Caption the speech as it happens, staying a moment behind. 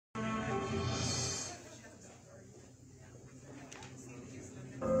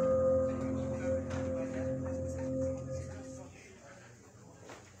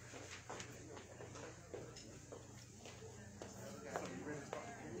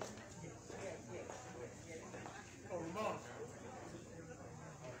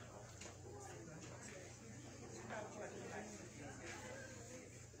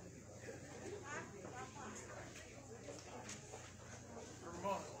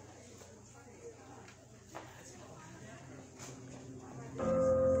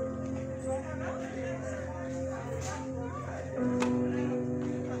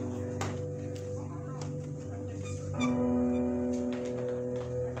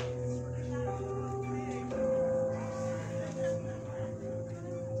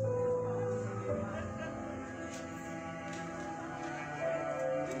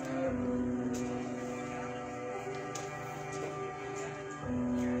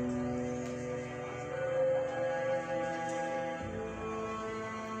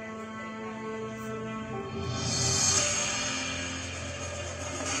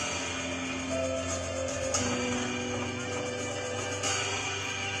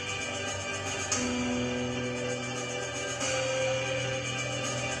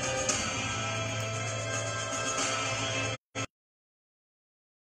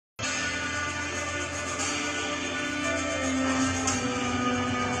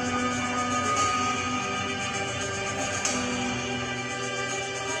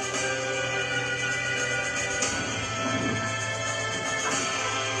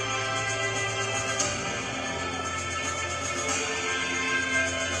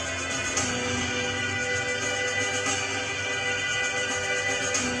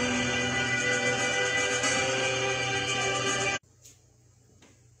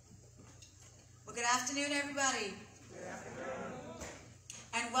afternoon, everybody. Good afternoon.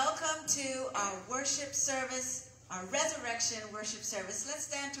 And welcome to our worship service, our resurrection worship service. Let's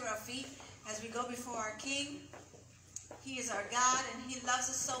stand to our feet as we go before our King. He is our God, and He loves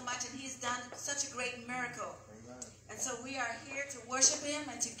us so much, and He has done such a great miracle. Amen. And so we are here to worship Him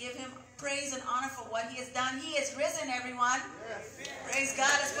and to give Him praise and honor for what He has done. He is risen, everyone. Yes. Praise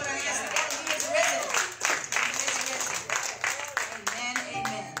God. Let's put our hands together. He is risen. He is risen. Amen,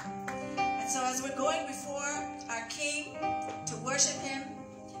 amen. And so as we're going before our King to worship Him,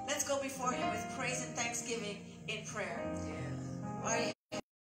 let's go before Him with praise and thanksgiving in prayer. Are you?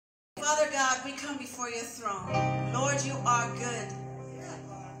 Father God, we come before your throne. Lord, you are good,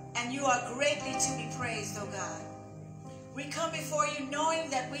 and you are greatly to be praised, oh God. We come before you knowing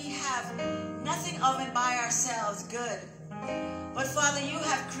that we have nothing of it by ourselves good. But Father, you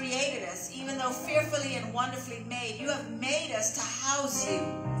have created us, even though fearfully and wonderfully made. You have made us to house you.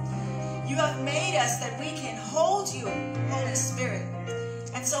 You have made us that we can hold you, Holy Spirit.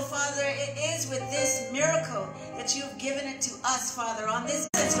 And so, Father, it is with this miracle that you've given it to us, Father, on this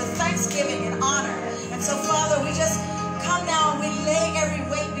sense with thanksgiving and honor. And so, Father, we just come now and we lay every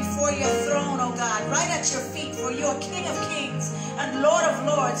weight before your throne, oh God, right at your feet, for you are King of kings and Lord of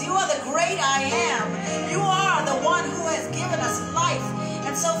lords. You are the great I am. You are the one who has given us life.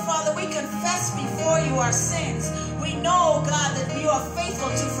 And so, Father, we confess before you our sins. We know, God, that you are faithful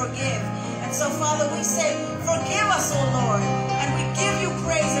to forgive. And so, Father, we say, forgive us, O Lord, and we give you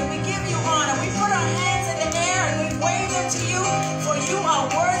praise and we give you honor. We put our hands in the air and we wave them to you, for you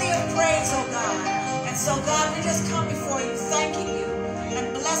are worthy of praise, O God. And so, God, we just come before you, thanking you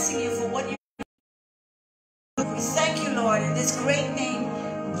and blessing you for what you do. We thank you, Lord, in this great name,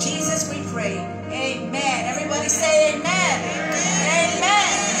 Jesus, we pray. Amen. Everybody say amen. Amen.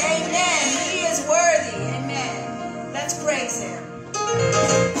 Amen. He is worthy. Amen. Let's praise him.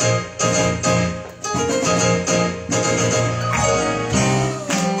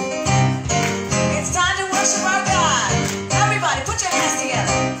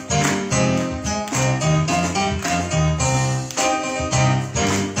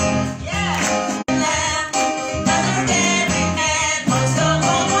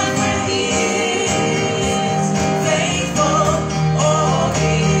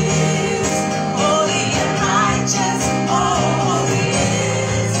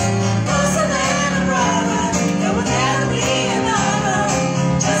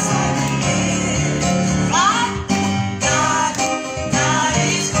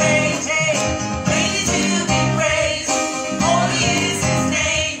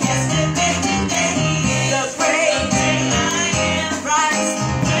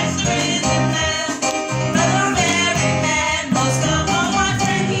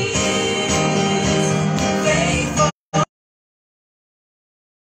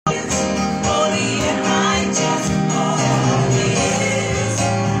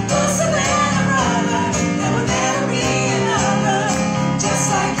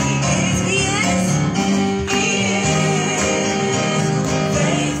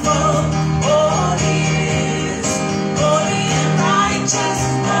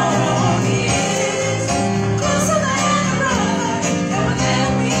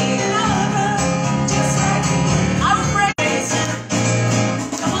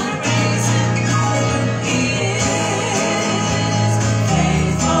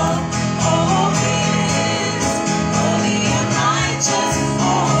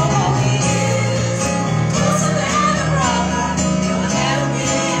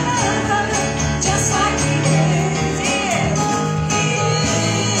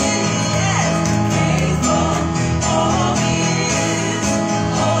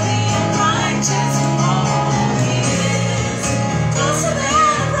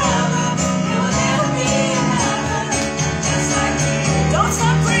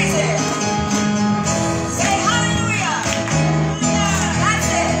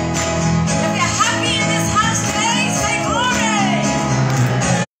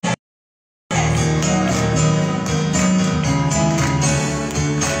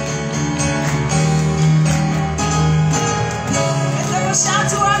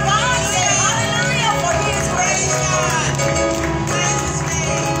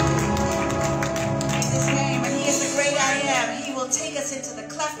 into the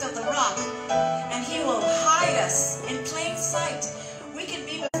cleft of the rock, and He will hide us in plain sight. We can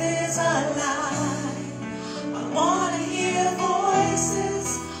be is alive. I want to hear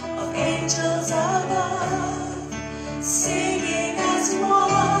voices of angels above, singing as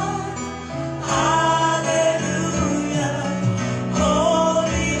one. Hallelujah.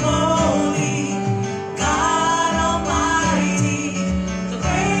 Holy, holy, God Almighty, the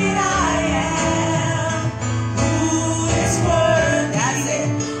great I am, who is worthy. That's it.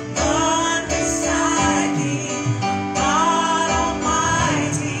 None beside thee, God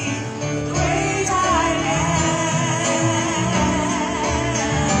Almighty, the great I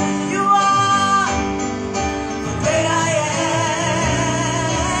am. You are the great I am.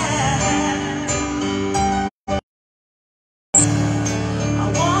 I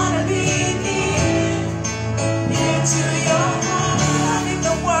want to be near to your heart, loving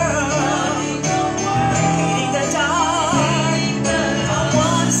the world, hating the dark. I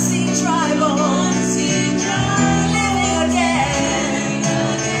want to see tribal, living again,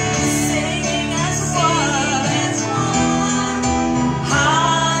 singing as one.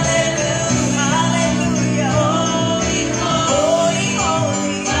 Hallelujah, hallelujah. Holy, holy,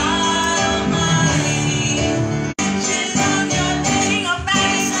 holy, God Almighty. King of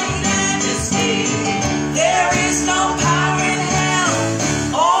majesty, there is no power in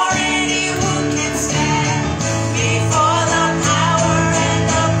hell or any who can stand before the power and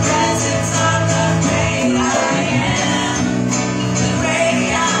the presence of the great I am. The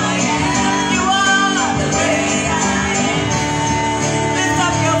great I am. You are the great I am. Lift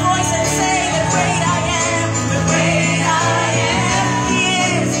up your voice and say, the great I am. The great I am. He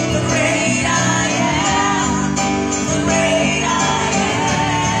is the great I am. The great I am.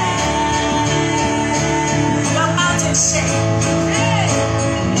 The mountains shake. Hey.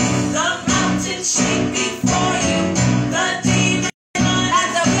 The mountains shake before you. The demons at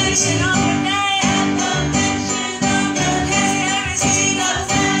the mention of your name. At the mention of your name. There is King of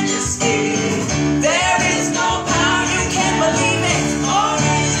majesty. There is no power, you can't believe it, or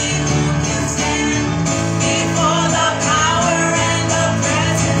any who can stand before the power and the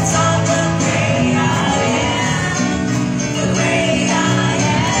presence of the great I am. The great I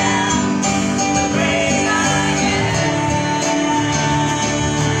am. The great I am.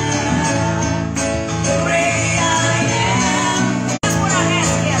 The great I am. Let's put our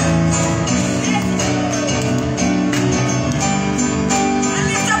hands together. And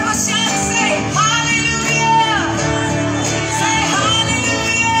lift up a shout and say, hallelujah. Say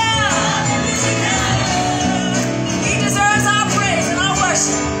hallelujah. He deserves our praise and our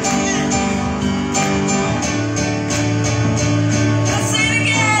worship. Let's say it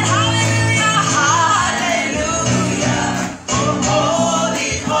again. Hallelujah. Hallelujah. Oh,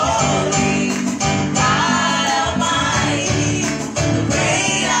 holy, holy, God Almighty, the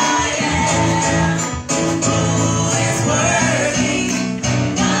great I am, who is worthy,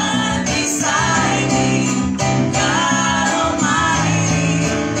 none beside thee, God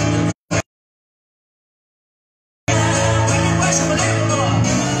Almighty. We can worship a little more.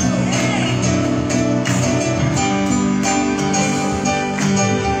 Hey.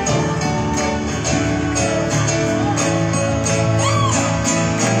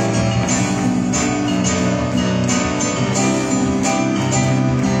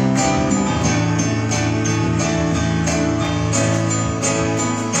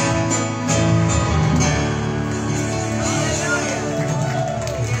 Hallelujah.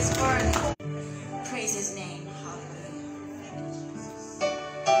 He is worthy. Praise His name. Hallelujah. Thank you, Jesus.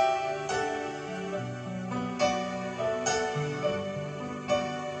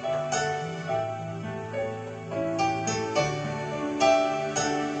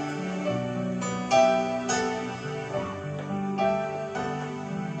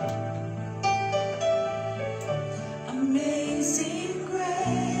 Amazing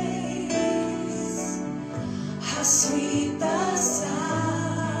grace, how sweet the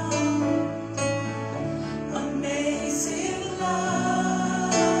sound. Amazing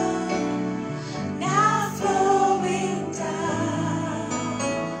love, now flowing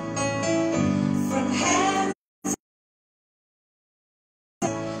down from hands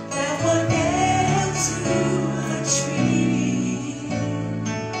that were nailed to the tree.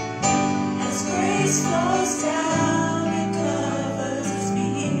 As grace flows down, it covers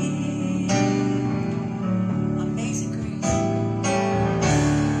me. Amazing grace.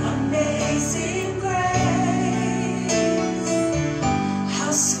 Amazing grace.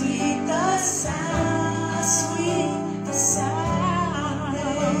 How sweet the sound. How sweet the sound.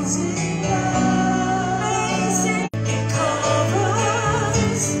 Amazing love. Amazing. It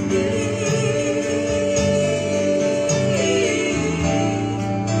covers me.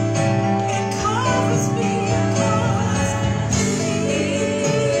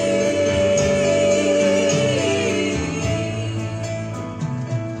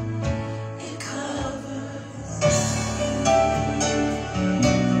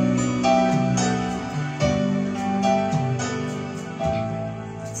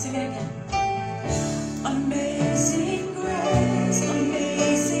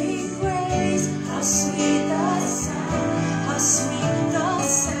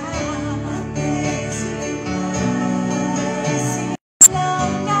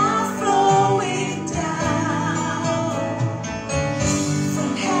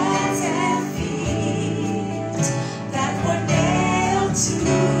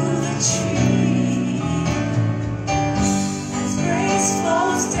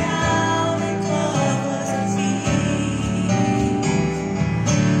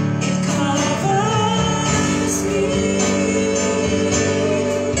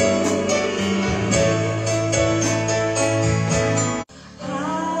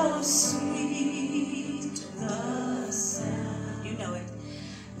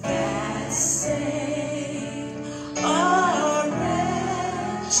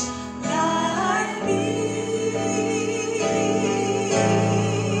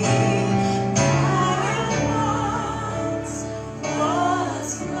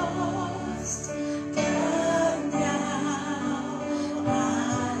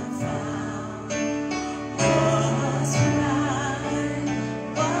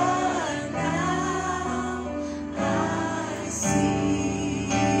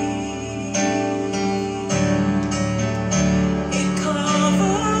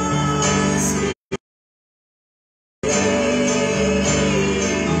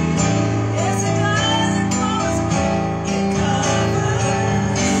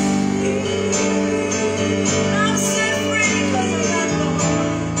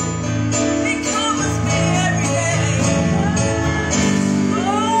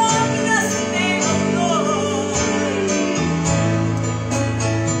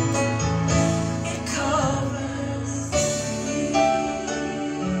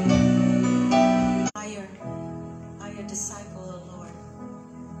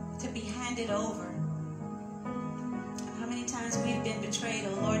 it over. And how many times we've been betrayed,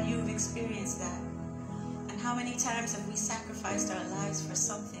 oh Lord, you've experienced that. And how many times have we sacrificed our lives for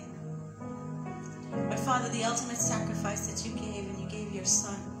something? But Father, the ultimate sacrifice that you gave, and you gave your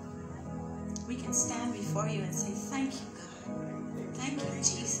Son, we can stand before you and say, thank you, God. Thank you,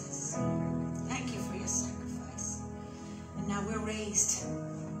 Jesus. Thank you for your sacrifice. And now we're raised.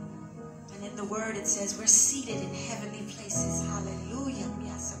 And in the Word it says we're seated in heavenly places. Hallelujah.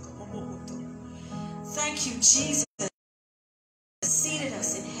 Thank you, Jesus. Seated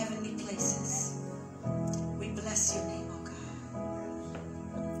us in heavenly places. We bless your name, oh God.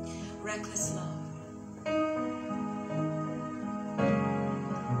 Reckless love.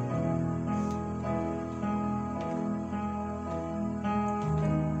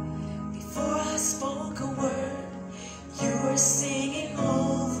 Before I spoke a word, you were singing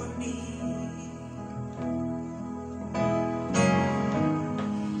over me.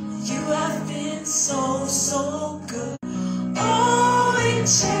 You have been so, so good. Oh, it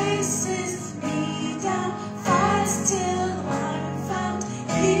chases me down, fights till I'm found,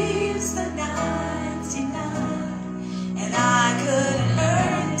 leaves the 99, and I couldn't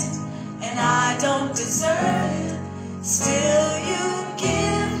earn it, and I don't deserve it. Still, you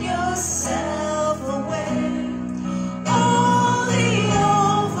give yourself away. Oh, the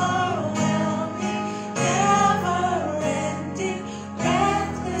overwhelming, never-ending,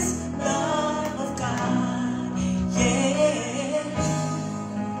 reckless love of God. Yeah.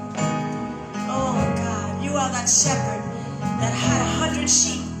 Oh God, you are that shepherd that had 100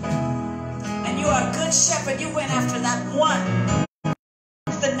 sheep, and you are a good shepherd. You went after that one,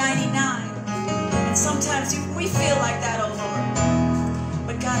 the 99. And sometimes we feel like that, oh Lord.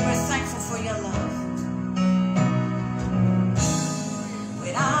 But God, we're thankful for your love.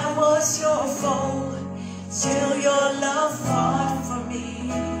 When I was your foe, still your love fought for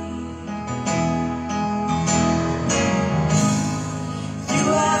me.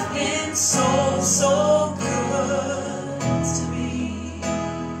 You have been so, so good to me.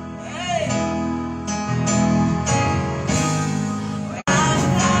 Hey. When I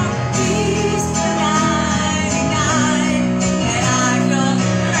found peace, the 99, and I couldn't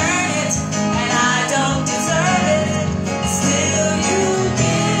earn it, and I don't deserve it. Still, you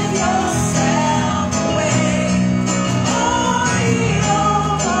give yourself away. Oh, the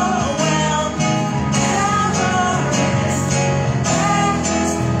overwhelming, never-ending,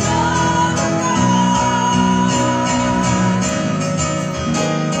 reckless love of God.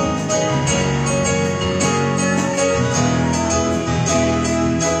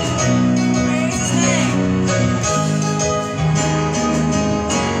 Praise his name.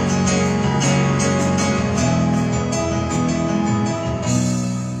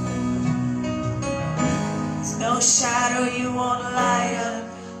 There's no shadow you won't light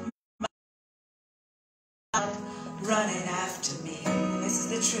up, running after me. This is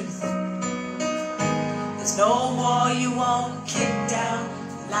the truth. There's no wall you won't kick down,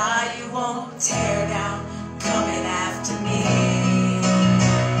 lie you won't tear down, coming after me.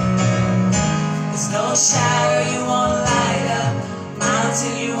 There's no shadow you won't light up,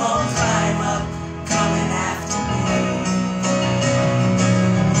 mountain you won't climb up, coming after me.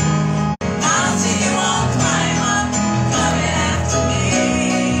 Mountain you won't climb up, coming after me.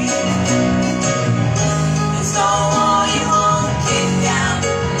 There's no wall you won't kick down,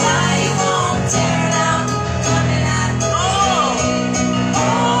 lie you won't tear down, coming after me.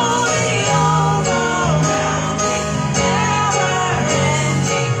 Oh, the overwhelming,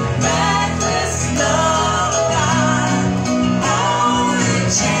 never-ending, reckless love of God. Oh, it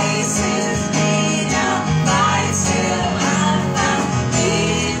chases me down, fights till I'm found,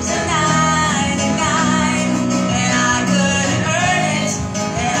 leaves the 99, and I couldn't earn it,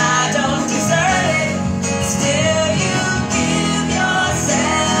 and I don't deserve it. Still, you give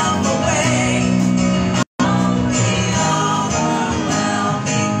yourself away. Oh, the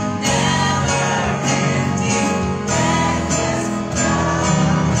overwhelming, never-ending, reckless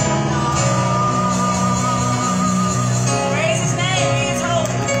love. Praise his name, he is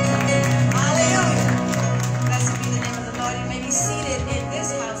holy. Hallelujah. Blessed be the name of the Lord. You may be seated in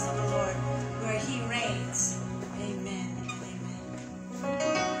this house of the Lord where he reigns. Amen and amen.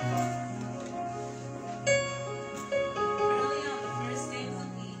 Early on the first day of the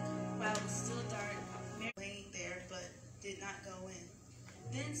week, while it was still dark, Mary laying there, but did not go in.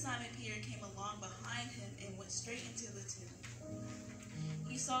 Then Simon Peter came along behind him and went straight into the tomb.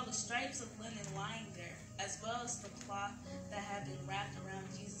 He saw the stripes of linen lying there, as well as the cloth that had been wrapped around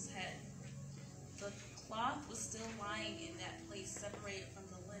Jesus' head. The cloth was still lying in that place, separated from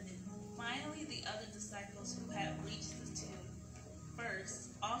the linen. Finally, the other disciples who had reached the tomb first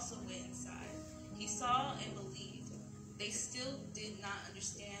also went inside.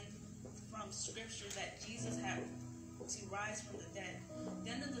 understand from Scripture that Jesus had to rise from the dead.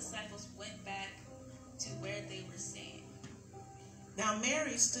 Then the disciples went back to where they were staying. Now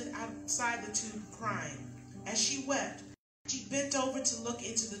Mary stood outside the tomb crying. As she wept, she bent over to look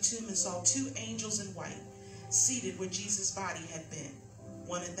into the tomb and saw two angels in white, seated where Jesus' body had been,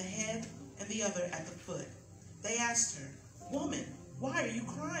 one at the head and the other at the foot. They asked her, "Woman, why are you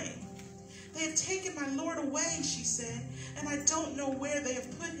crying?" "They have taken my Lord away," she said, "and I don't know where they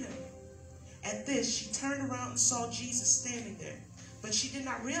have put him." At this, she turned around and saw Jesus standing there, but she did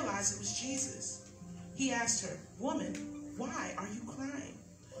not realize it was Jesus. He asked her, "Woman, why are you crying?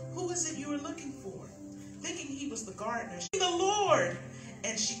 Who is it you are looking for?" Thinking he was the gardener, she said, "The Lord!"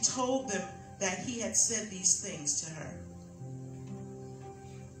 And she told them that he had said these things to her.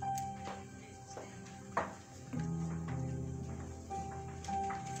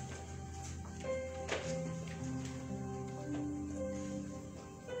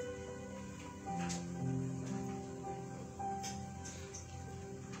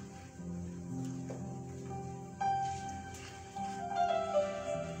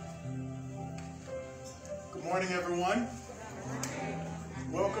 Good morning, everyone.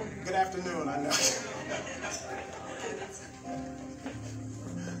 Welcome. Good afternoon, I know.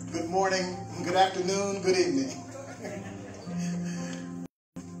 Good morning, good afternoon, good evening.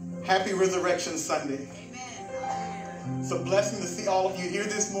 Happy Resurrection Sunday. It's a blessing to see all of you here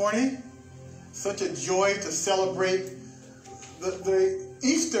this morning. Such a joy to celebrate the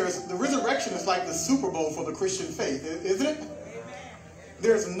Easter. The resurrection is like the Super Bowl for the Christian faith, isn't it?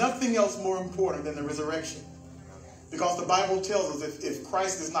 There's nothing else more important than the resurrection. Because the Bible tells us if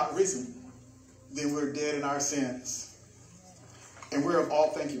Christ is not risen, then we're dead in our sins. And we're of all,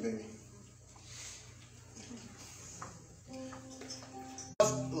 thank you, baby.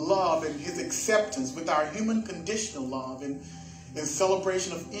 God's love and his acceptance with our human conditional love in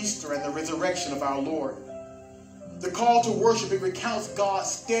celebration of Easter and the resurrection of our Lord. The call to worship, it recounts God's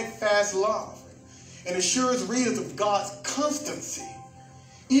steadfast love and assures readers of God's constancy,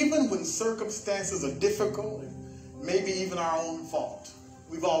 even when circumstances are difficult, maybe even our own fault.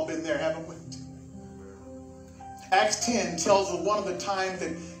 We've all been there, haven't we? Acts 10 tells us one of the times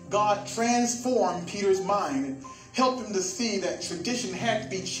that God transformed Peter's mind and helped him to see that tradition had to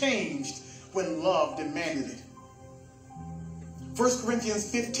be changed when love demanded it. 1 Corinthians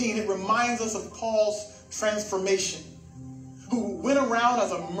 15, it reminds us of Paul's transformation, who went around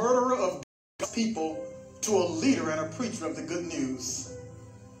as a murderer of God's people to a leader and a preacher of the good news.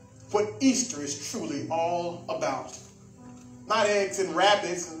 What Easter is truly all about. Not eggs and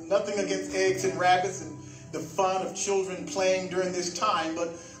rabbits, and nothing against eggs and rabbits and the fun of children playing during this time,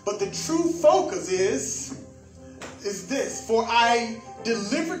 but the true focus is this: for I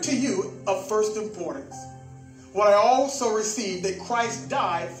delivered to you of first importance what I also received, that Christ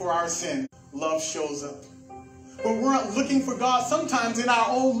died for our sins. Love shows up. When we're not looking for God, sometimes in our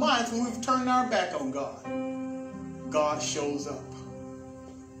own minds, when we've turned our back on God, God shows up.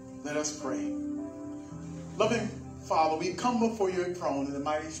 Let us pray. Loving Father, we come before your throne in the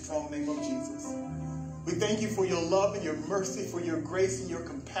mighty, strong name of Jesus. We thank you for your love and your mercy, for your grace and your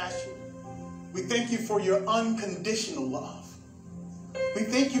compassion. We thank you for your unconditional love. We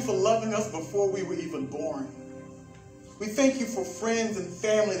thank you for loving us before we were even born. We thank you for friends and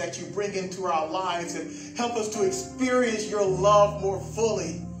family that you bring into our lives and help us to experience your love more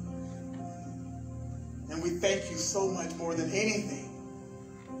fully. And we thank you so much more than anything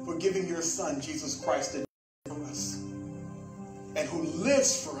for giving your Son, Jesus Christ, to die for us and who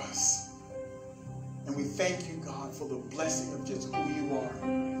lives for us. And we thank you, God, for the blessing of just who you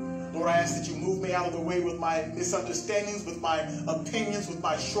are. Lord, I ask that you move me out of the way with my misunderstandings, with my opinions, with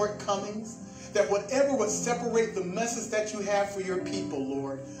my shortcomings, that whatever would separate the message that you have for your people,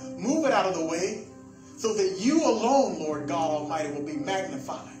 Lord, move it out of the way so that you alone, Lord God Almighty, will be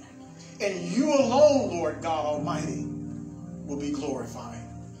magnified. And you alone, Lord God Almighty, will be glorified.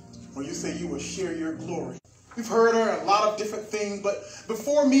 When you say you will share your glory. We've heard her a lot of different things, but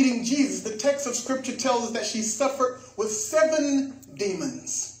before meeting Jesus, the text of Scripture tells us that she suffered with 7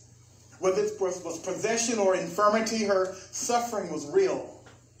 demons. Whether it was possession or infirmity, her suffering was real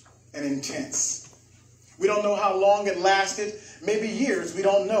and intense. We don't know how long it lasted, maybe years, we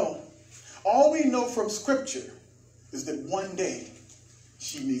don't know. All we know from Scripture is that one day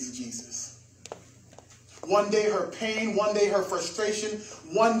she meets Jesus. One day her pain, one day her frustration,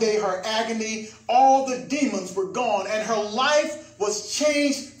 one day her agony, all the demons were gone and her life was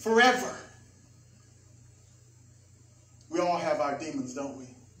changed forever. We all have our demons, don't we?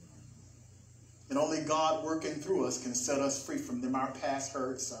 And only God working through us can set us free from them. Our past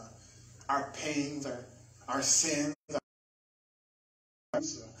hurts, our pains, our sins, our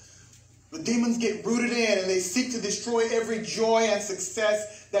The demons get rooted in and they seek to destroy every joy and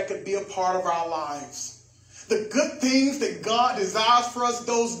success that could be a part of our lives. The good things that God desires for us,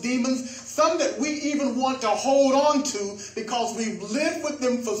 those demons, some that we even want to hold on to because we've lived with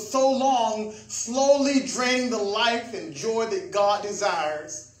them for so long, slowly draining the life and joy that God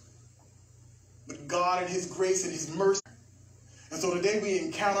desires. But God in his grace and his mercy. And so today we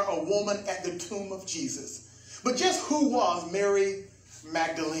encounter a woman at the tomb of Jesus. But just who was Mary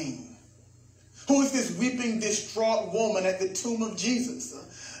Magdalene? Who is this weeping, distraught woman at the tomb of Jesus?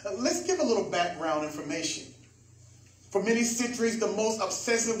 Let's give a little background information. For many centuries, the most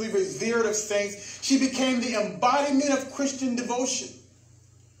obsessively revered of saints, she became the embodiment of Christian devotion.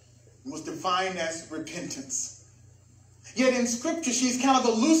 It was defined as repentance. Yet in Scripture, she's kind of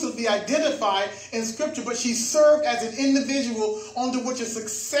elusively identified in Scripture, but she served as an individual onto which a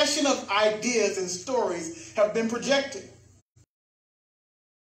succession of ideas and stories have been projected.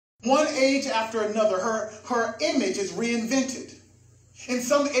 One age after another, her image is reinvented. In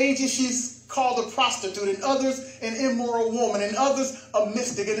some ages, she's called a prostitute, in others an immoral woman, in others a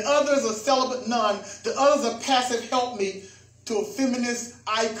mystic, in others a celibate nun, to others a passive helpmeet, to a feminist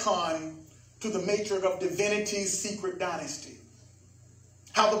icon, to the matriarch of divinity's secret dynasty.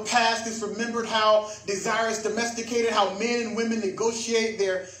 How the past is remembered, how desire is domesticated, how men and women negotiate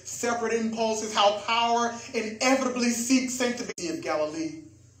their separate impulses, how power inevitably seeks sanctity of Galilee.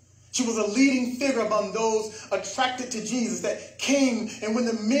 She was a leading figure among those attracted to Jesus that came, and when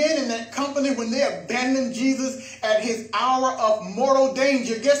the men in that company, when they abandoned Jesus at his hour of mortal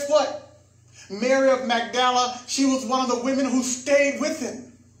danger, guess what? Mary of Magdala, she was one of the women who stayed with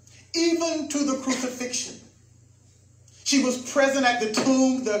him, even to the crucifixion. She was present at the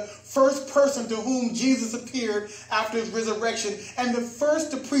tomb, the first person to whom Jesus appeared after his resurrection, and the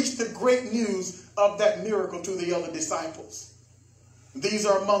first to preach the great news of that miracle to the other disciples. These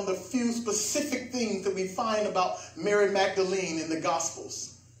are among the few specific things that we find about Mary Magdalene in the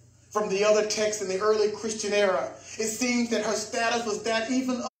Gospels. From the other texts in the early Christian era, it seems that her status was that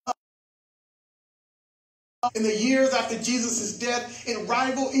even in the years after Jesus' death, it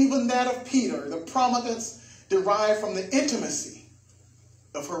rivaled even that of Peter. The prominence derived from the intimacy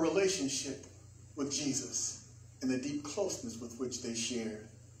of her relationship with Jesus and the deep closeness with which they shared.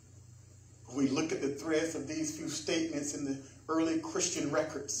 We look at the threads of these few statements in the early Christian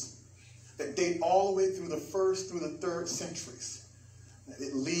records that date all the way through the 1st through the 3rd centuries.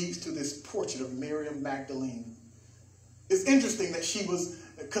 It leads to this portrait of Mary of Magdalene. It's interesting that she was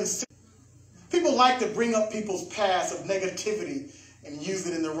considered. People like to bring up people's past of negativity and use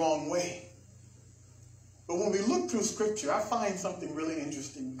it in the wrong way. But when we look through Scripture, I find something really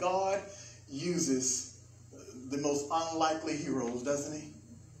interesting. God uses the most unlikely heroes, doesn't he?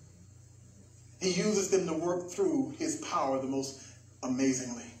 He uses them to work through his power the most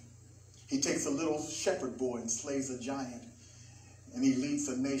amazingly. He takes a little shepherd boy and slays a giant, and he leads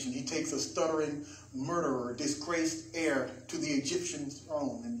a nation. He takes a stuttering murderer, disgraced heir to the Egyptian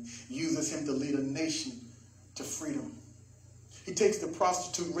throne, and uses him to lead a nation to freedom. He takes the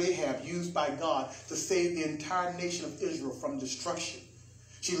prostitute Rahab, used by God to save the entire nation of Israel from destruction.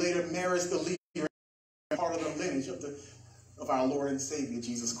 She later marries the leader, part of the lineage of our Lord and Savior,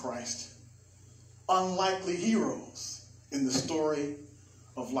 Jesus Christ. Unlikely heroes in the story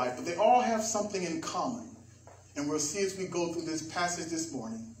of life, but they all have something in common, and we'll see as we go through this passage this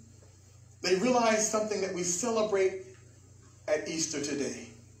morning. They realize something that we celebrate at Easter today,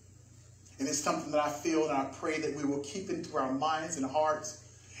 and it's something that I feel and I pray that we will keep into our minds and hearts,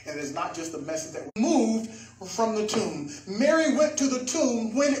 and it's not just a message that we moved from the tomb. Mary went to the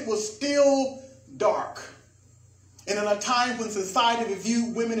tomb when it was still dark. And in a time when society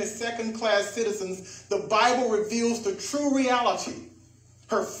viewed women as second-class citizens, the Bible reveals the true reality,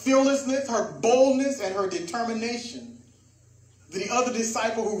 her fearlessness, her boldness, and her determination. The other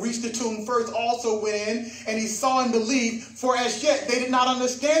disciple who reached the tomb first also went in, and he saw and believed, for as yet they did not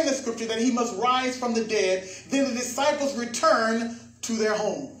understand the Scripture that he must rise from the dead. Then the disciples returned to their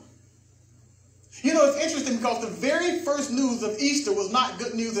home. You know, it's interesting because the very first news of Easter was not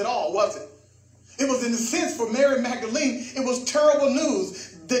good news at all, was it? It was, in a sense, for Mary Magdalene, it was terrible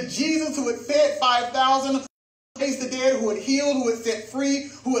news. The Jesus who had fed 5,000, who raised the dead, who had healed, who had set free,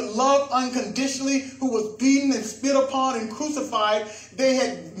 who had loved unconditionally, who was beaten and spit upon and crucified. They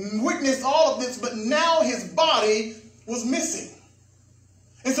had witnessed all of this, but now his body was missing.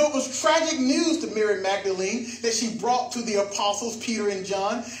 And so it was tragic news to Mary Magdalene that she brought to the apostles, Peter and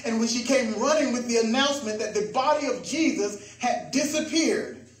John. And when she came running with the announcement that the body of Jesus had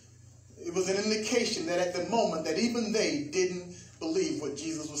disappeared, it was an indication that at the moment that even they didn't believe what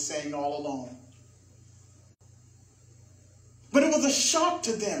Jesus was saying all along. But it was a shock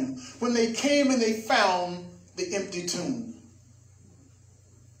to them when they came and they found the empty tomb.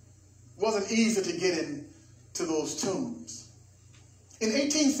 It wasn't easy to get into those tombs. In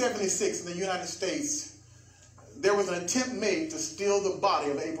 1876 in the United States, there was an attempt made to steal the body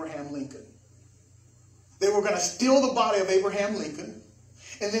of Abraham Lincoln. They were going to steal the body of Abraham Lincoln,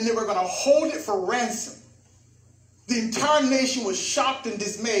 and then they were going to hold it for ransom. The entire nation was shocked and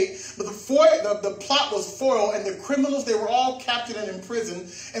dismayed, but the plot was foiled, and the criminals, they were all captured and imprisoned,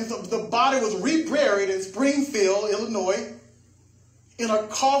 and the body was reburied in Springfield, Illinois, in a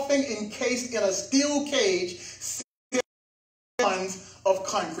coffin encased in a steel cage, tons of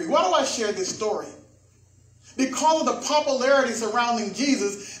concrete. Why do I share this story? Because of the popularity surrounding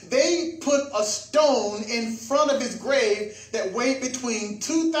Jesus, they put a stone in front of his grave that weighed between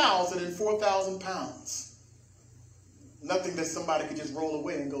 2,000 and 4,000 pounds. Nothing that somebody could just roll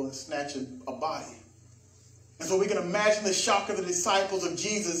away and go and snatch a body. And so we can imagine the shock of the disciples of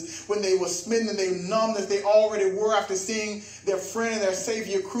Jesus when they were smitten and they numbed as they already were after seeing their friend and their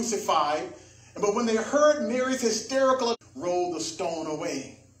Savior crucified. But when they heard Mary's hysterical, rolled the stone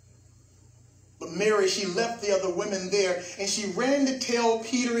away. But Mary, she left the other women there, and she ran to tell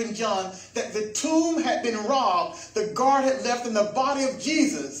Peter and John that the tomb had been robbed, the guard had left, and the body of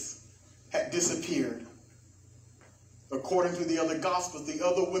Jesus had disappeared. According to the other Gospels, the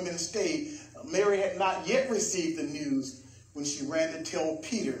other women stayed. Mary had not yet received the news when she ran to tell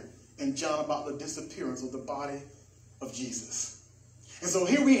Peter and John about the disappearance of the body of Jesus. And so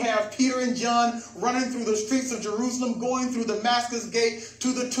here we have Peter and John running through the streets of Jerusalem, going through the Damascus gate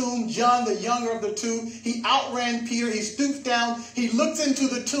to the tomb. John, the younger of the two, he outran Peter. He stoops down. He looks into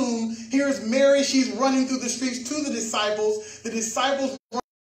the tomb. Here's Mary. She's running through the streets to the disciples. The disciples run.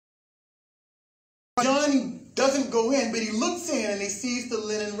 John doesn't go in, but he looks in and he sees the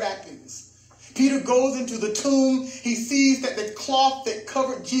linen wrappings. Peter goes into the tomb. He sees that the cloth that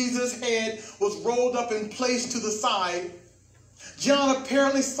covered Jesus' head was rolled up and placed to the side. John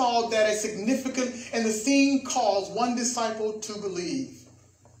apparently saw that as significant, and the scene caused one disciple to believe.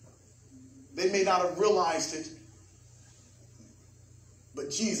 They may not have realized it, but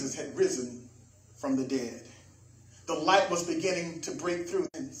Jesus had risen from the dead. The light was beginning to break through.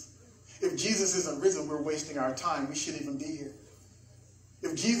 If Jesus isn't risen, we're wasting our time. We shouldn't even be here.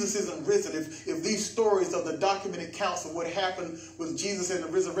 If Jesus isn't risen, if these stories of the documented accounts of what happened with Jesus and the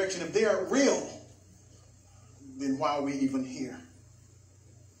resurrection, if they are real, then why are we even here?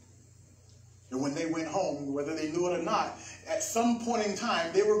 And when they went home, whether they knew it or not, at some point in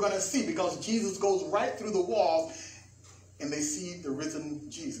time, they were going to see, because Jesus goes right through the walls, and they see the risen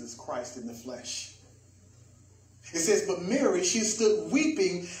Jesus Christ in the flesh. It says, but Mary, she stood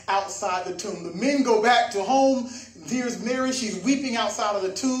weeping outside the tomb. The men go back to home. Here's Mary. She's weeping outside of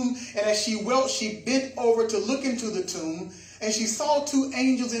the tomb. And as she wept, she bent over to look into the tomb. And she saw two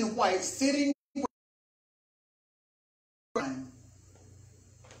angels in white sitting,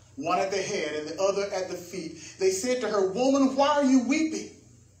 one at the head and the other at the feet. They said to her, woman, why are you weeping?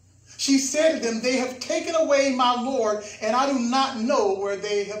 She said to them, they have taken away my Lord, and I do not know where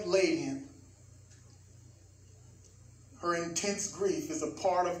they have laid him. Her intense grief is a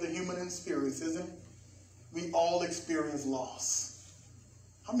part of the human experience, isn't it? We all experience loss.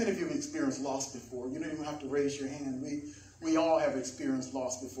 How many of you have experienced loss before? You don't even have to raise your hand. We all have experienced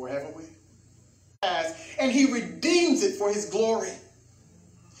loss before, haven't we? And he redeems it for his glory.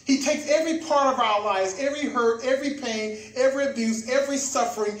 He takes every part of our lives, every hurt, every pain, every abuse, every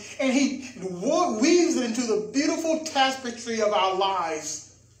suffering, and he weaves it into the beautiful tapestry of our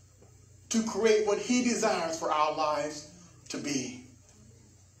lives to create what he desires for our lives to be.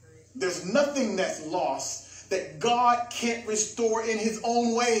 There's nothing that's lost that God can't restore in his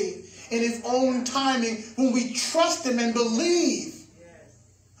own way, in his own timing, when we trust him and believe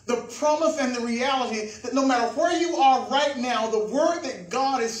the promise and the reality that no matter where you are right now, the word that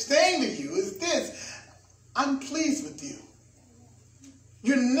God is saying to you is this: I'm pleased with you.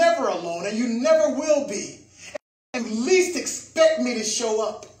 You're never alone, and you never will be. And at least expect me to show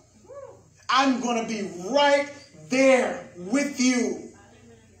up. I'm going to be right there with you.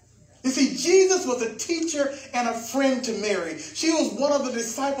 You see, Jesus was a teacher and a friend to Mary. She was one of the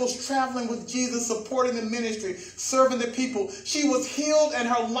disciples traveling with Jesus, supporting the ministry, serving the people. She was healed and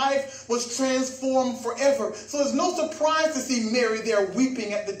her life was transformed forever. So it's no surprise to see Mary there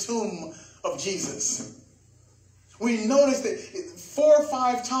weeping at the tomb of Jesus. We notice that 4 or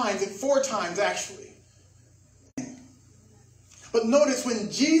 5 times, and 4 times actually. But notice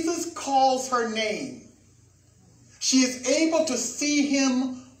when Jesus calls her name, she is able to see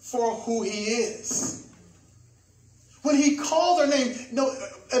him for who he is. When he calls her name,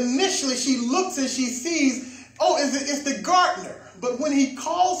 initially she looks and she sees oh, it's the gardener. But when he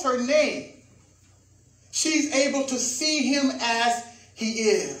calls her name, she's able to see him as he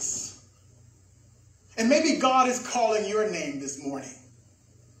is. And maybe God is calling your name this morning.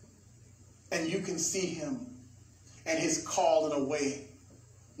 And you can see him and his call in a way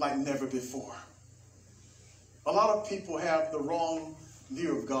like never before. A lot of people have the wrong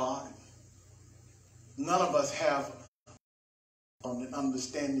view of God. None of us have an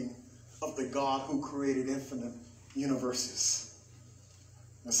understanding of the God who created infinite universes.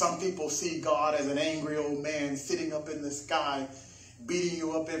 And some people see God as an angry old man sitting up in the sky, beating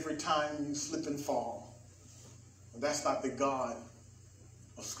you up every time you slip and fall. But that's not the God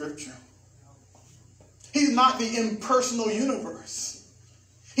of Scripture. He's not the impersonal universe.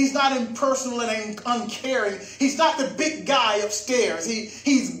 He's not impersonal and uncaring. He's not the big guy upstairs.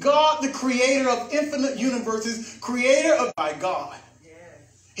 He's God, the creator of infinite universes, creator of by God.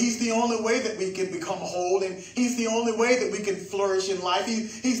 He's the only way that we can become whole, and he's the only way that we can flourish in life.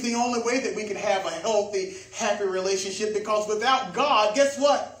 He's the only way that we can have a healthy, happy relationship, because without God, guess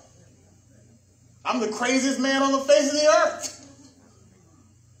what? I'm the craziest man on the face of the earth.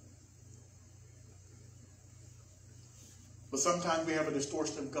 But sometimes we have a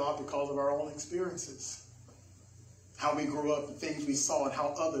distortion of God because of our own experiences. How we grew up, the things we saw, and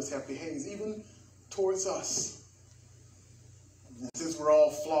how others have behaved, even towards us. And since we're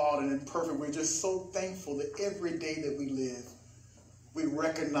all flawed and imperfect, we're just so thankful that every day that we live, we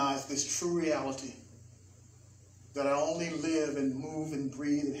recognize this true reality. That I only live and move and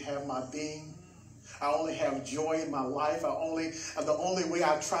breathe and have my being. I only have joy in my life. The only way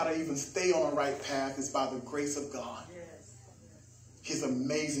I try to even stay on the right path is by the grace of God. His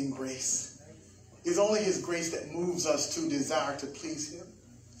amazing grace. It's only his grace that moves us to desire to please him.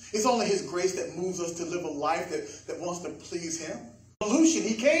 It's only his grace that moves us to live a life that wants to please him. Solution.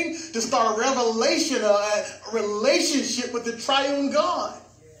 He came to start a revelation, a relationship with the triune God.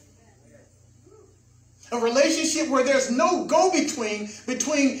 A relationship where there's no go-between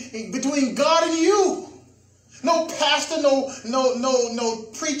between God and you. No pastor, no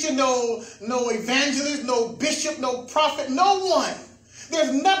preacher, no evangelist, no bishop, no prophet, no one.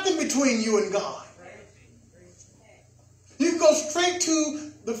 There's nothing between you and God. You can go straight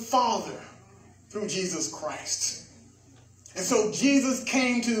to the Father through Jesus Christ. And so Jesus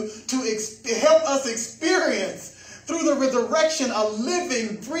came to help us experience through the resurrection a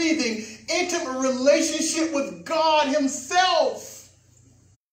living, breathing, intimate relationship with God himself.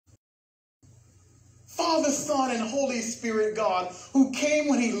 Father, Son, and Holy Spirit God, who came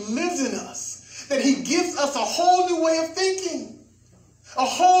when he lives in us, that he gives us a whole new way of thinking. A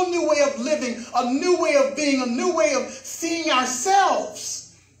whole new way of living, a new way of being, a new way of seeing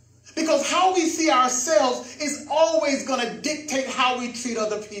ourselves. Because how we see ourselves is always going to dictate how we treat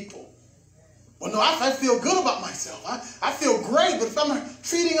other people. Well, no, I feel good about myself. I feel great. But if I'm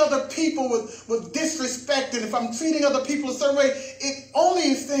treating other people with disrespect, and if I'm treating other people a certain way, it only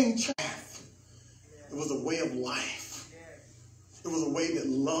is saying chaff. It was a way of life. It was a way that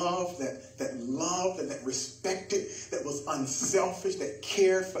loved, that respected, that was unselfish, that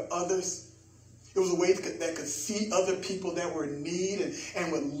cared for others. It was a way that could see other people that were in need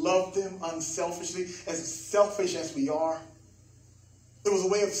and would love them unselfishly, as selfish as we are. It was a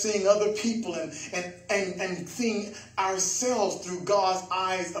way of seeing other people and seeing ourselves through God's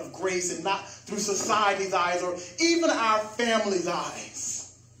eyes of grace and not through society's eyes or even our family's eyes.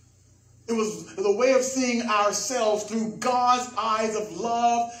 It was the way of seeing ourselves through God's eyes of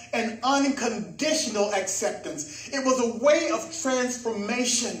love and unconditional acceptance. It was a way of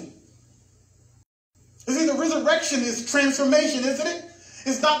transformation. You see, the resurrection is transformation, isn't it?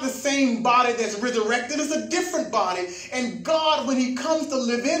 It's not the same body that's resurrected. It's a different body. And God, when he comes to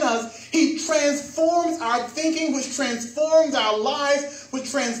live in us, he transforms our thinking, which transforms our lives, which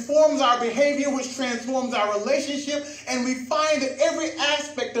transforms our behavior, which transforms our relationship. And we find that every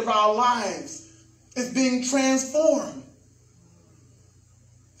aspect of our lives is being transformed.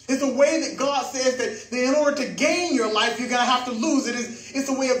 It's a way that God says that in order to gain your life, you're going to have to lose it. It's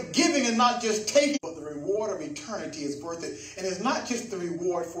a way of giving and not just taking. But the reward of eternity is worth it. And it's not just the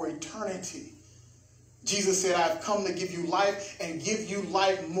reward for eternity. Jesus said, I've come to give you life and give you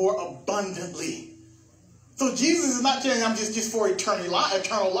life more abundantly. So Jesus is not saying I'm just for eternal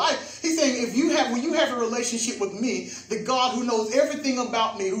life. He's saying when you have a relationship with me, the God who knows everything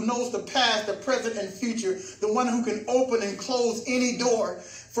about me, who knows the past, the present, and future, the one who can open and close any door,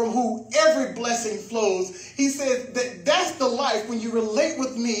 from who every blessing flows. He says that's the life when you relate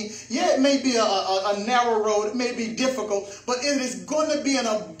with me. Yeah, it may be a narrow road. It may be difficult, but it is going to be an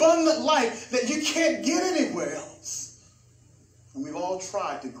abundant life that you can't get anywhere else. And we've all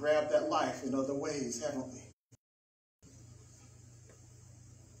tried to grab that life in other ways, haven't we?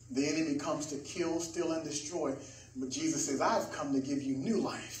 The enemy comes to kill, steal, and destroy. But Jesus says, I've come to give you new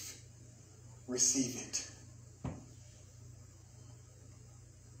life. Receive it.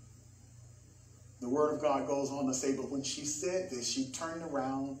 The word of God goes on to say, but when she said this, she turned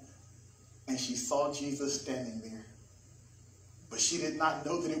around and she saw Jesus standing there. But she did not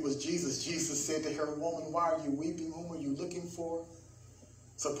know that it was Jesus. Jesus said to her, woman, why are you weeping? Whom are you looking for?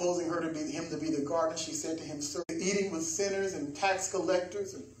 Supposing him to be the gardener, she said to him, sir, eating with sinners and tax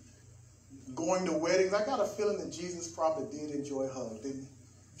collectors and going to weddings. I got a feeling that Jesus probably did enjoy hugs, didn't he?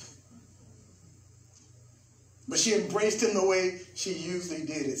 But she embraced him the way she usually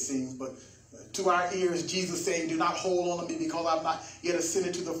did, it seems. But to our ears, Jesus saying, do not hold on to me because I'm not yet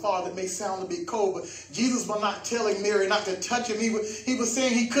ascended to the Father. It may sound a bit cold, but Jesus was not telling Mary not to touch him. He was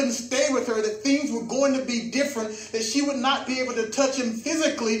saying he couldn't stay with her, that things were going to be different, that she would not be able to touch him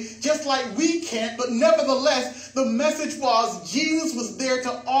physically, just like we can't. But nevertheless, the message was Jesus was there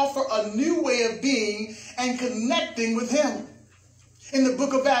to offer a new way of being and connecting with him. In the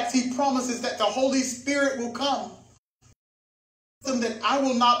book of Acts, he promises that the Holy Spirit will come. That I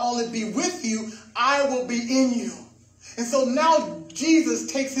will not only be with you, I will be in you. And so now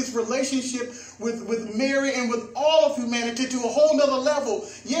Jesus takes his relationship with Mary and with all of humanity to a whole nother level.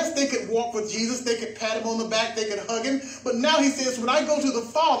 Yes, they could walk with Jesus. They could pat him on the back. They could hug him. But now he says, when I go to the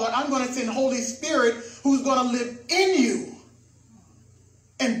Father, I'm going to send Holy Spirit who's going to live in you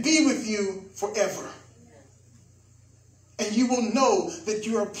and be with you forever. And you will know that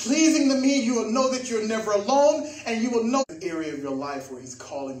you are pleasing to me. You will know that you're never alone. And you will know the area of your life where he's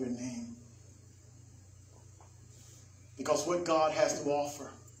calling your name. Because what God has to offer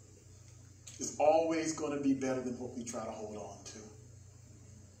is always going to be better than what we try to hold on to.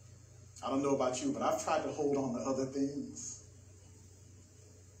 I don't know about you, but I've tried to hold on to other things.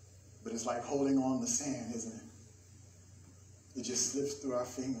 But it's like holding on to sand, isn't it? It just slips through our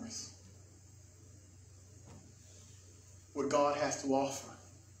fingers. What God has to offer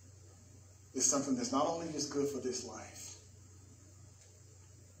is something that's not only just good for this life,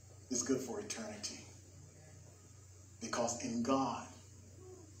 it's good for eternity. Because in God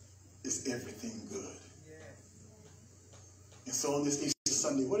is everything good. And so on this Easter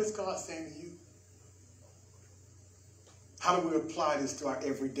Sunday, what is God saying to you? How do we apply this to our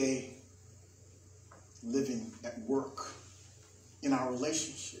everyday living at work, in our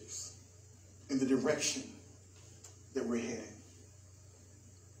relationships, in the direction that we're heading?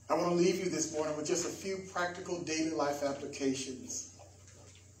 I want to leave you this morning with just a few practical daily life applications.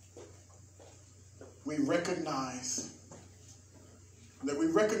 We recognize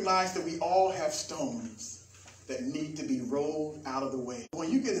that we all have stones that need to be rolled out of the way. When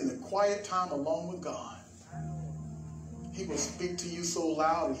you get in the quiet time alone with God, he will speak to you so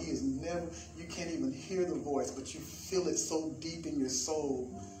loud that you can't even hear the voice, but you feel it so deep in your soul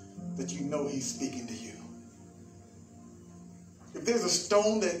that you know he's speaking to you. If there's a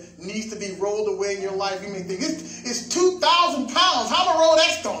stone that needs to be rolled away in your life, you may think, it's 2,000 pounds. How am I roll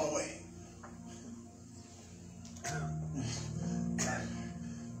that stone away?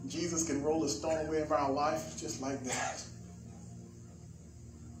 Jesus can roll a stone away of our life just like that.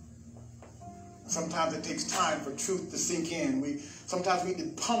 Sometimes it takes time for truth to sink in. Sometimes we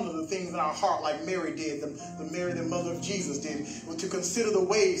need to ponder the things in our heart like Mary did, the Mary, the mother of Jesus did, to consider the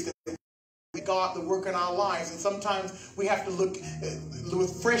ways that God to work in our lives. And sometimes we have to look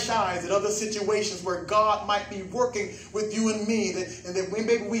with fresh eyes at other situations where God might be working with you and me, and that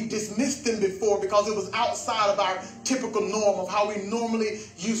maybe we dismissed them before because it was outside of our typical norm of how we normally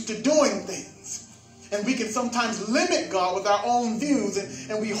used to doing things. And we can sometimes limit God with our own views,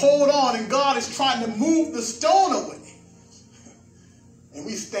 and we hold on, and God is trying to move the stone away. And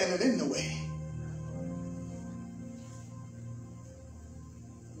we standing in the way.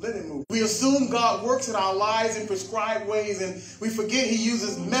 Let him move. We assume God works in our lives in prescribed ways, and we forget he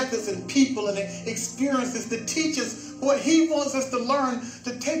uses methods and people and experiences to teach us what he wants us to learn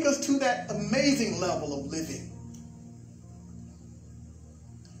to take us to that amazing level of living.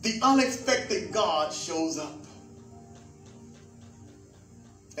 The unexpected God shows up.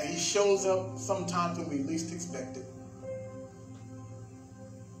 And he shows up sometimes when we least expect it.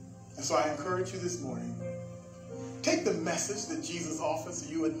 And so I encourage you this morning, take the message that Jesus offers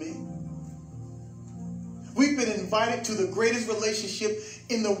you and me. We've been invited to the greatest relationship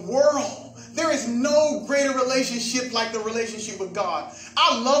in the world. There is no greater relationship like the relationship with God.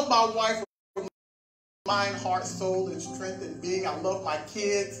 I love my wife with mind, heart, soul, and strength and being. I love my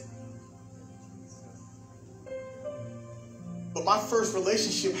kids. But my first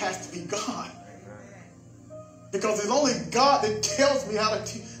relationship has to be God. Because it's only God that tells me how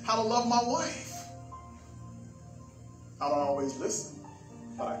to love my wife. I don't always listen.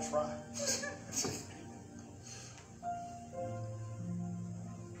 but I try.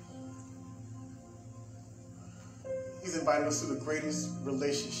 He's invited us to the greatest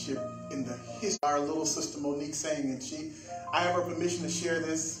relationship in the history. Our little sister Monique sang, and I have her permission to share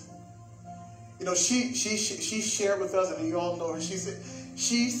this. You know, she shared with us, and you all know her. She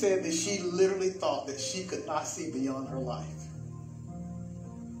said that she literally thought that she could not see beyond her life.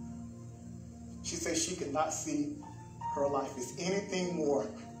 She said she could not see her life as anything more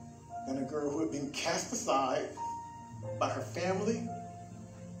than a girl who had been cast aside by her family,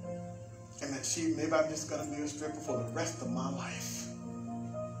 and that maybe I'm just going to be a stripper for the rest of my life.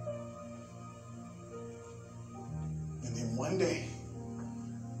 And then one day,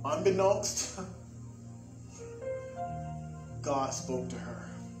 unbeknownst, God spoke to her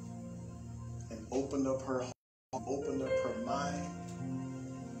and opened up her heart, opened up her mind.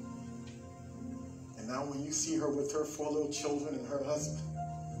 And now when you see her with her 4 little children and her husband,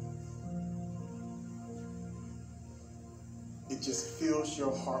 it just fills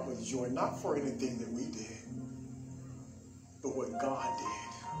your heart with joy, not for anything that we did, but what God did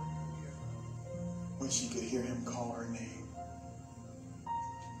when she could hear him call her name.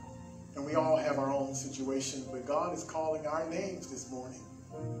 And we all have our own situations, but God is calling our names this morning.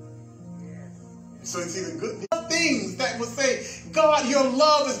 So it's even good things that will say, God, your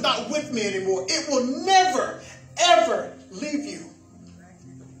love is not with me anymore. It will never, ever leave you.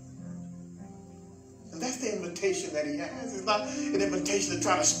 And that's the invitation that he has. It's not an invitation to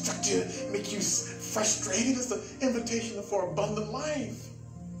try to structure, make you frustrated. It's an invitation for abundant life.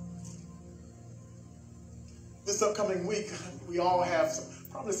 This upcoming week, we all have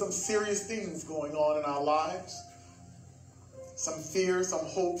probably some serious things going on in our lives. Some fears, some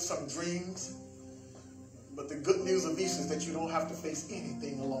hopes, some dreams. But the good news of Easter is that you don't have to face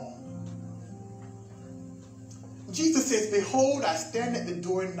anything alone. Jesus says, behold, I stand at the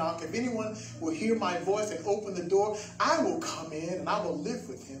door and knock. If anyone will hear my voice and open the door, I will come in and I will live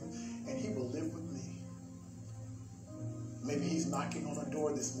with him and he will live with me. Maybe he's knocking on the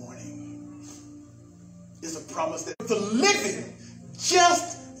door this morning. It's a promise that the living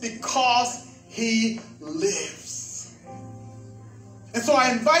just because he lives. And so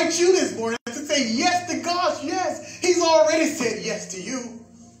I invite you this morning to say yes to God. Yes, he's already said yes to you.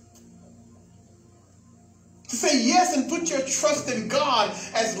 To say yes and put your trust in God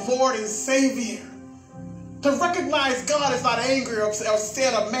as Lord and Savior. To recognize God is not angry or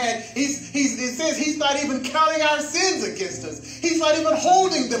upset or mad. It says he's not even counting our sins against us. He's not even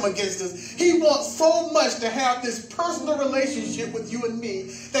holding them against us. He wants so much to have this personal relationship with you and me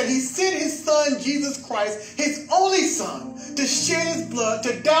that he sent his son, Jesus Christ, his only son, to shed his blood,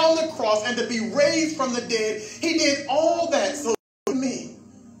 to die on the cross, and to be raised from the dead. He did all that so you and me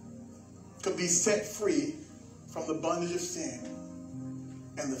could be set free from the bondage of sin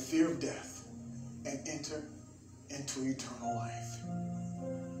and the fear of death and enter into eternal life.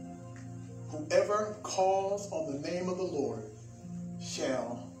 Whoever calls on the name of the Lord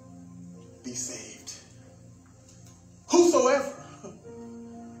shall be saved. Whosoever.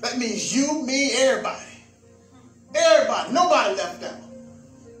 That means you, me, everybody. Everybody. Nobody left out.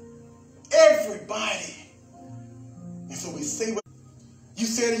 Everybody. And so we say what you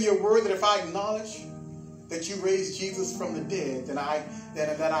said in your word, that if I acknowledge that you raised Jesus from the dead, that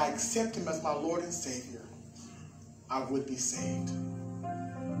I accept him as my Lord and Savior, I would be saved.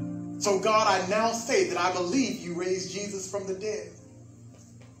 So God, I now say that I believe you raised Jesus from the dead,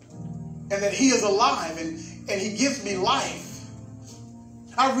 and that he is alive and he gives me life.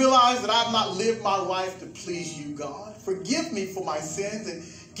 I realize that I've not lived my life to please you, God. Forgive me for my sins and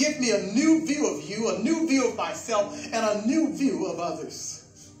give me a new view of you, a new view of myself, and a new view of others.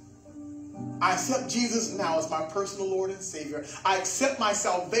 I accept Jesus now as my personal Lord and Savior. I accept my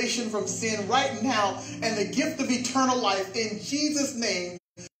salvation from sin right now and the gift of eternal life in Jesus' name.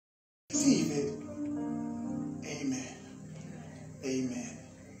 Receive it. Amen. Amen.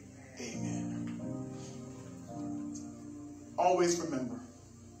 Amen. Always remember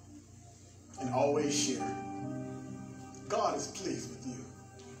and always share. God is pleased with you.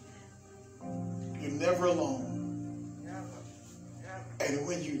 You're never alone. And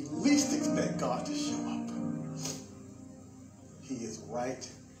when you least expect God to show up, he is right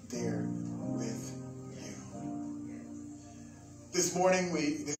there with you. This morning,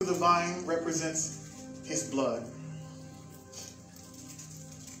 the vine represents his blood.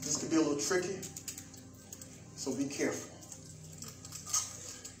 This could be a little tricky, so be careful.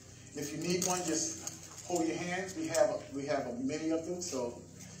 If you need one, just hold your hands. We have many of them, so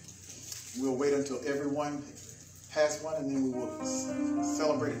we'll wait until everyone has one, and then we will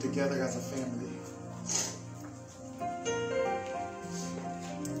celebrate it together as a family.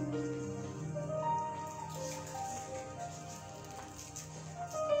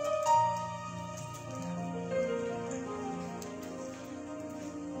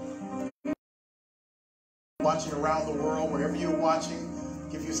 Watching around the world, wherever you're watching,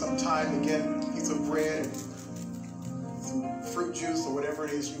 give you some time to get a piece of bread and some fruit juice or whatever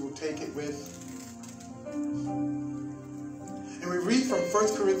it is you will take it with. And we read from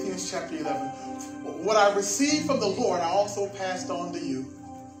 1 Corinthians chapter 11. What I received from the Lord, I also passed on to you.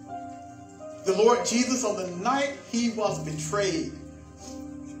 The Lord Jesus, on the night he was betrayed,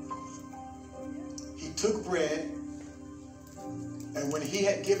 he took bread, and when he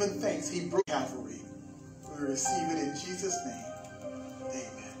had given thanks, he broke Calvary. We receive it in Jesus' name.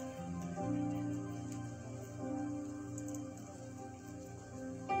 Amen.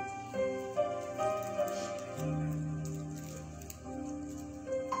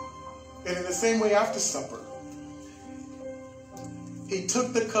 And in the same way, after supper, he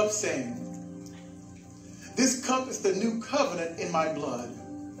took the cup, saying, "This cup is the new covenant in my blood.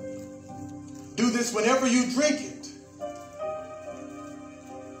 Do this whenever you drink it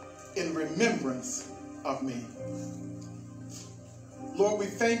in remembrance of me." Lord, we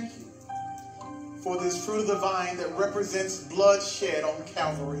thank you for this fruit of the vine that represents blood shed on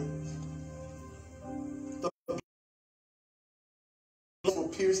Calvary. The blood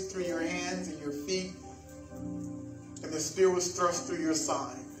was pierced through your hands and your feet, and the spear was thrust through your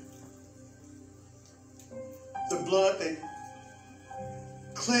side. The blood that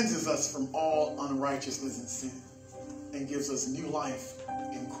cleanses us from all unrighteousness and sin and gives us new life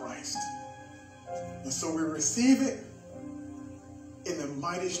in Christ. And so we receive it in the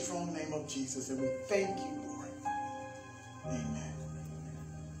mighty strong name of Jesus, and we thank you, Lord. Amen.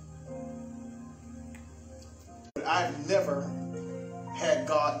 But I've never had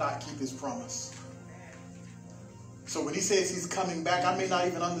God not keep his promise. So when he says he's coming back, I may not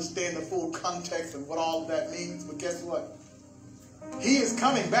even understand the full context of what all of that means, but guess what? He is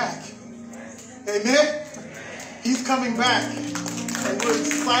coming back. Amen? He's coming back. And we're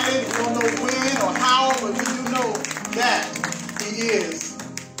excited. We don't know when or how, but we do know that he is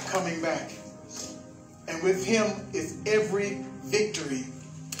coming back. And with him is every victory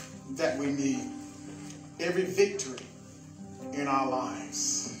that we need. Every victory in our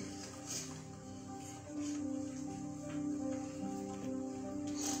lives.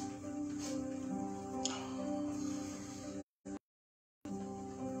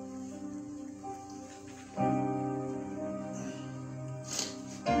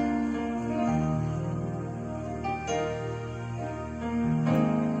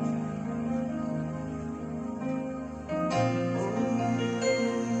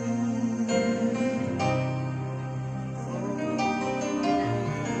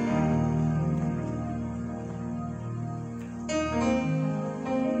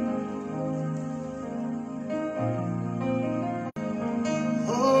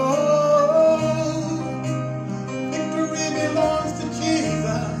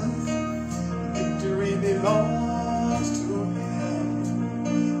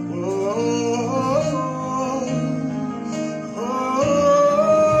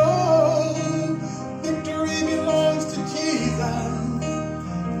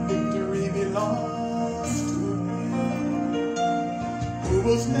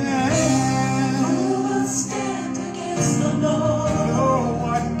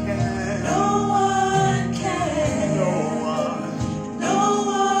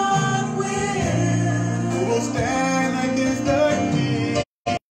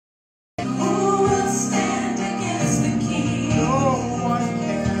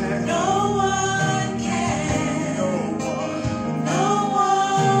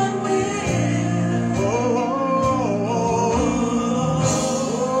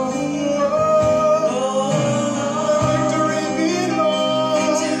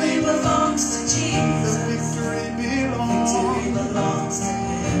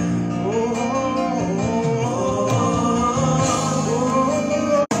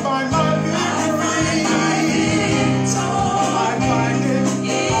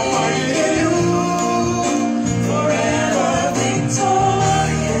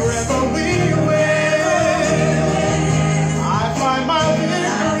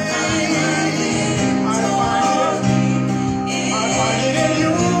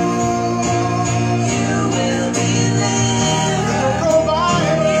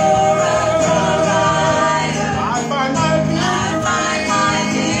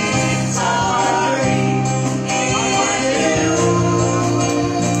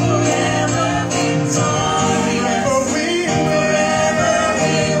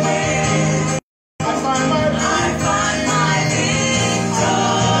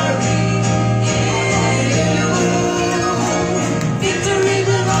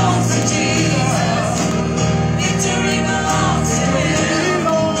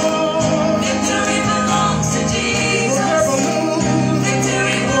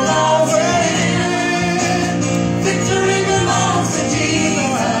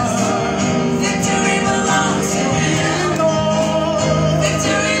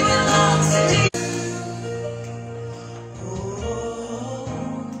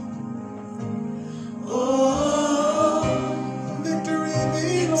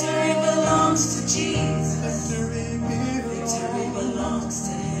 Jesus. Victory belongs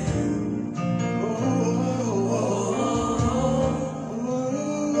to Him.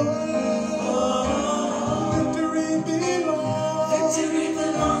 Victory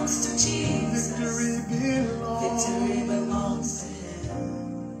belongs to Jesus. Victory belongs to Him.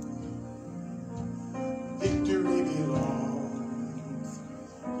 Victory belongs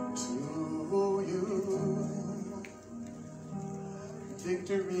to you.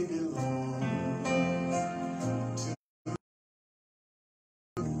 Victory belongs to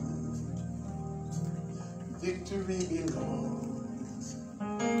victory belongs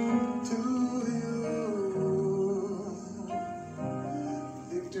to you.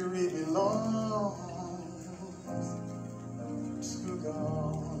 Victory belongs to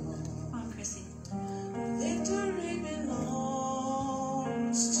God. Come on, Chrissy. Victory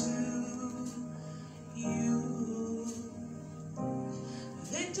belongs to you.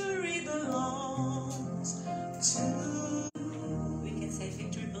 Victory belongs to We can say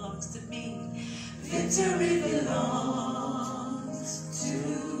victory belongs to me. Victory belongs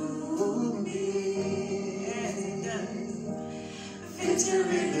to me. Yes, it does.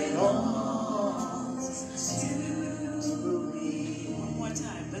 Victory belongs to me. One more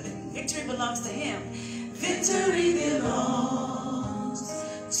time. But victory belongs to Him. Victory belongs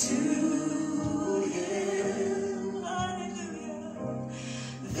to Him. Hallelujah.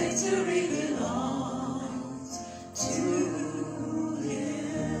 Victory belongs to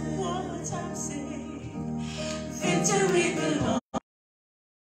Him. One more time, sing. Victory belongs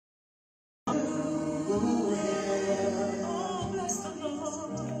to Him. Oh, bless the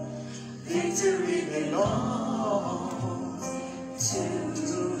Lord. Victory belongs to Him.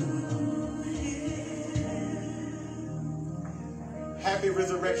 Happy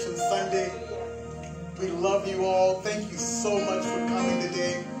Resurrection Sunday. We love you all. Thank you so much for coming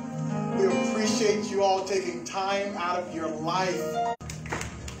today. We appreciate you all taking time out of your life